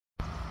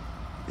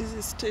This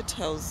is State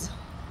House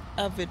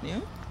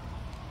Avenue.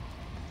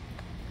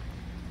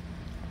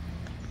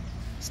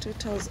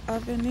 State House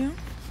Avenue.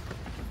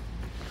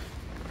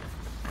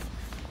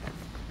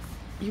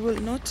 You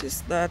will notice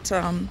that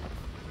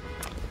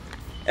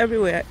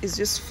everywhere is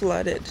just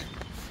flooded.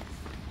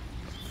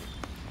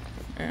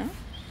 Yeah?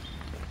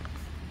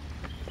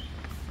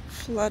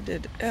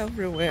 Flooded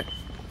everywhere.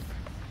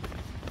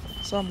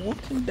 So I'm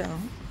walking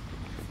down.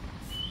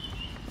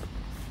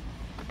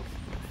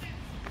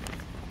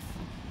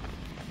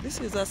 This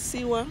is a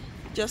sewer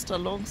just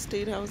along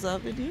State House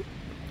Avenue. You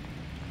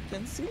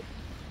can see.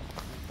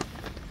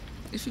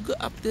 If you go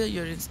up there,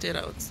 you're in State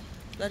House.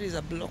 That is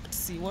a blocked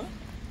sewer.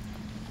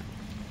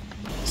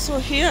 So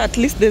here at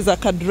least there's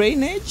like a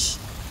drainage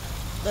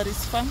that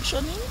is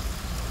functioning.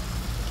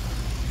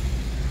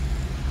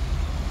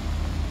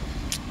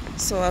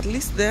 So at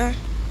least there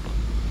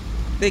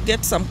they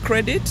get some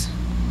credit.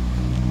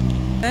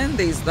 And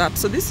there's that.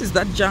 So this is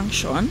that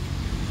junction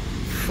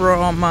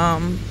from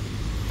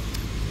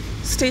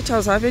State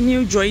House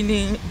Avenue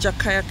joining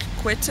Jakaya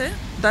Kikwete.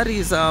 That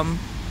is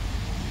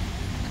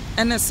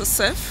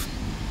NSSF.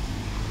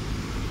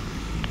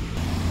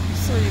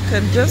 So you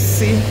can just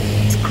see,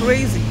 it's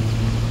crazy.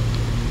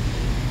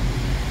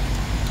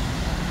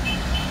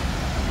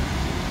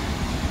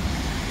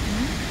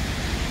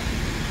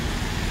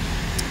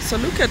 So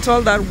look at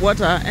all that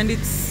water, and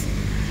it's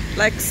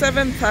like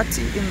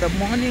 7:30 in the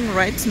morning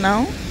right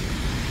now.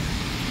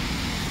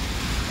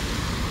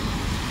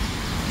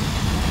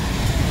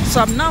 So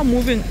I'm now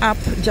moving up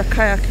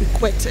Jakaya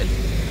Kikwete.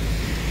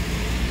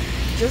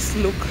 Just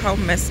look how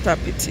messed up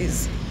it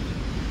is.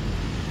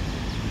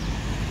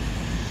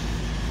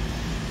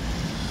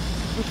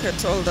 Look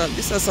at all that.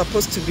 These are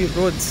supposed to be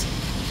roads.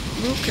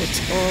 Look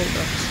at all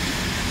that.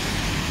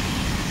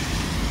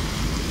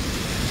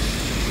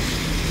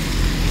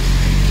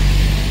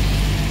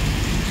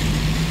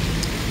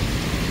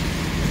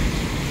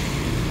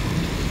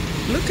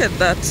 Look at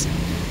that,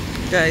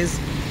 guys.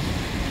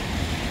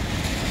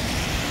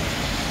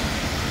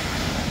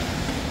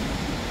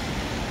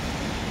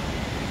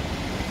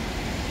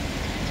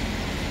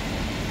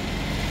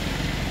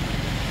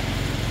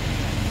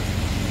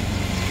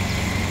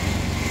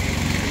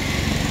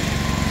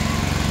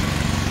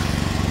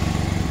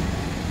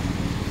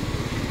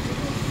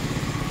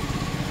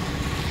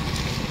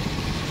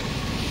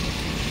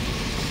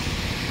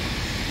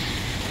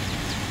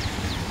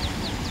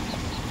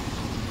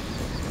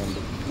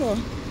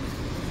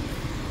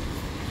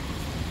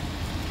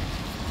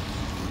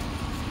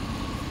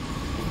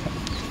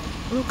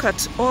 Look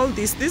at all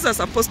this. These are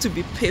supposed to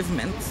be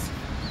pavements.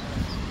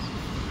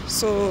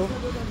 So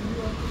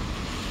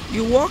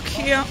you walk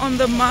here on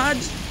the mud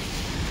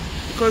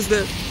because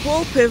the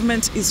whole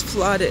pavement is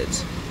flooded.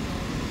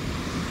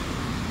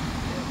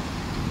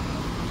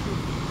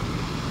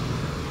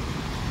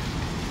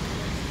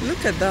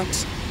 Look at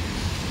that.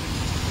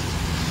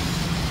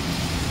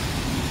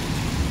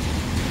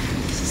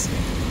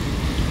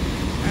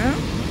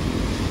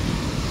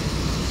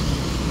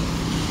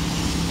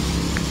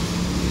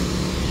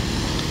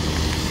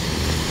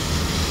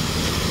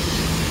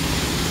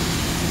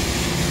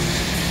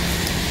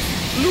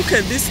 Look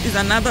at this, is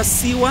another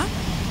sewer.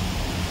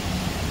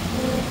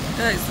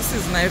 Guys, this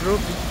is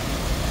Nairobi.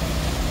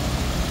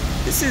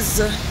 This is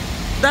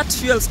that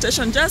fuel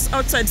station just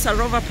outside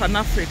Sarova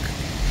Pan-Afric.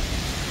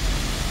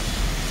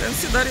 You can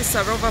see that is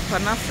Sarova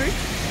Pan-Afric.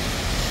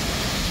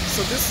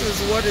 So this is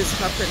what is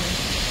happening.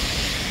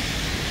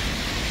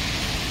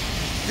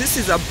 This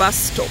is a bus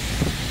stop.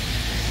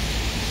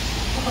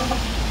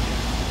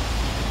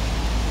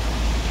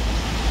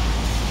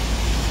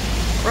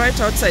 Right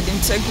outside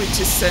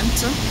Integrity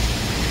Center.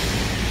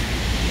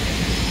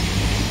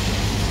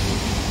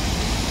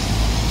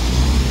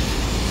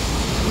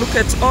 Look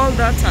at all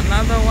that,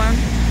 another one.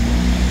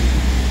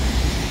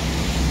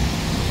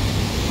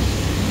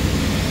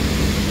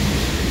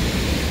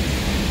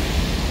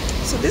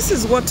 So this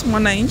is what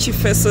Mwananchi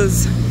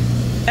faces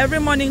every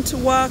morning to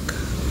work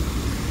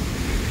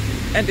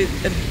and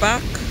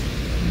back.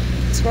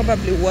 It's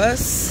probably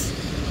worse.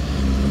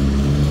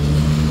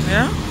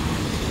 Yeah.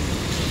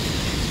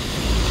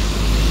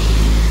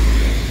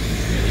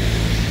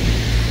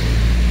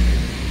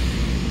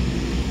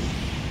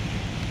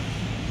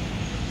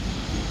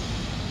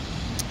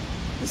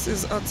 This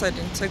is outside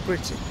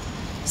Integrity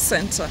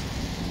Center.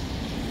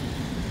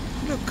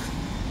 Look,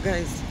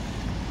 guys.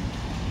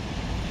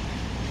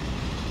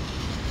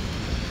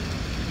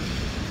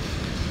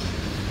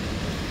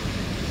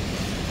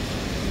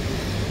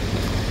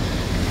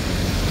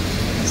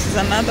 This is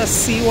another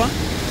sewer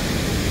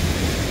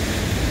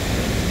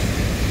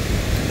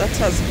that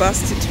has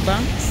busted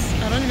banks.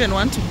 I don't even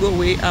want to go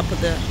way up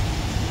there.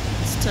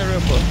 It's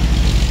terrible.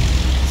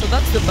 So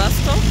that's the bus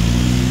stop.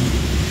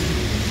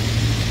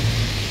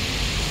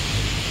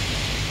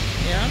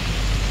 Yeah.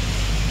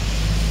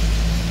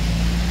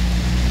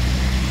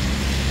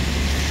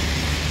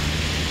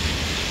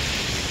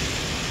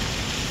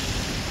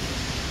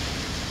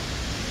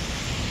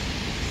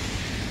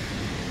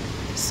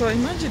 So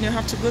imagine you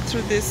have to go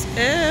through this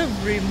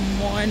every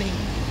morning.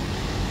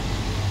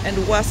 and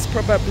worse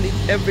probably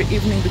every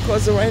evening,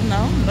 because right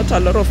now not a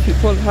lot of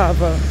people have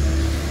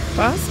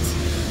fast.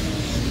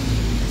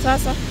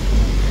 Sasa,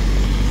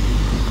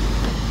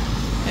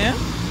 yeah.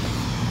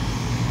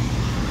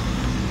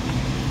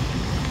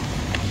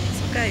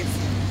 So guys,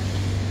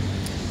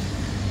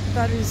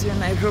 that is your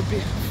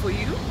Nairobi for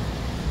you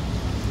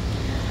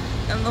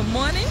in the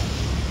morning.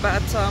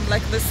 But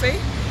like they say,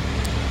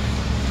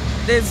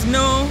 there's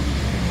no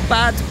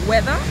bad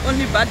weather,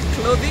 only bad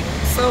clothing.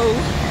 So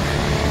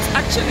it's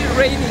actually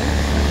raining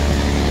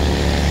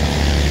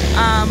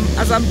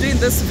as I'm doing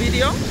this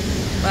video,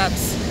 but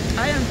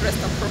I am dressed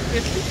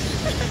appropriately.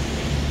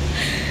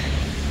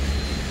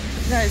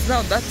 Guys,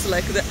 now that's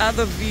like the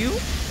other view.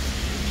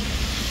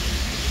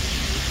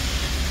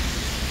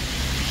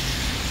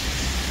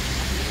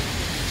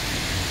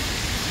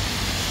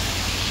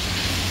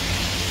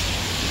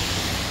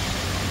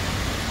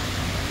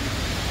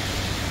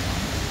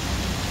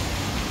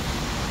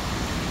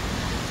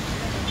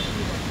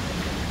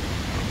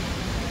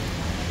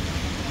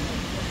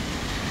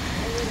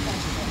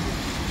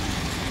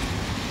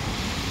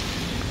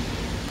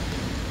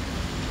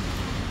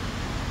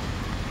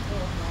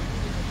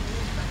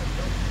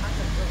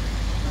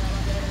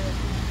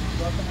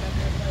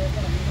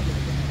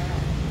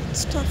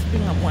 Stop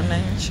being a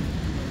mwananchi.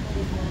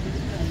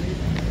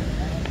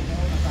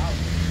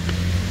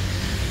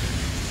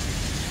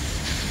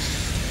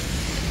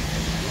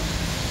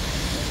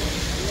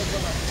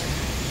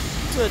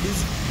 So it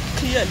is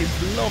clearly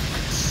blocked.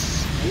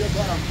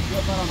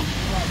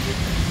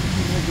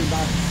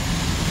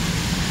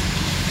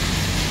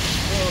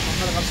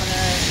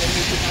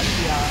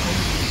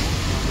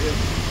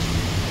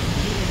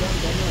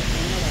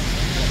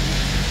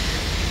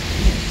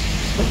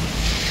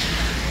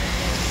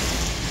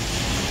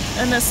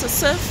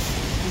 NSSF.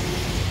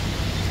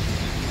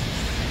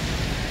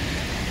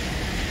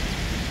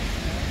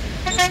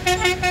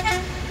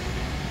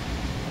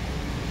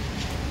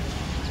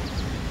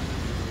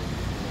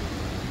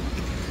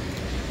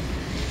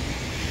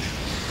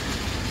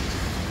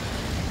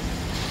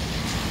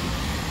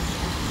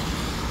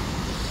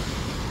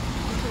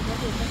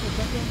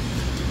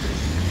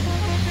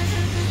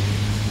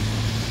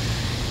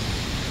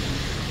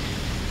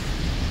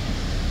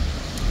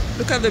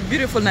 Look at the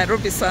beautiful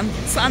Nairobi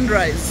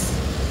sunrise.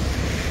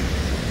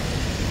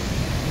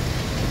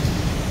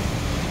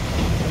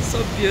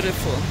 So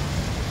beautiful.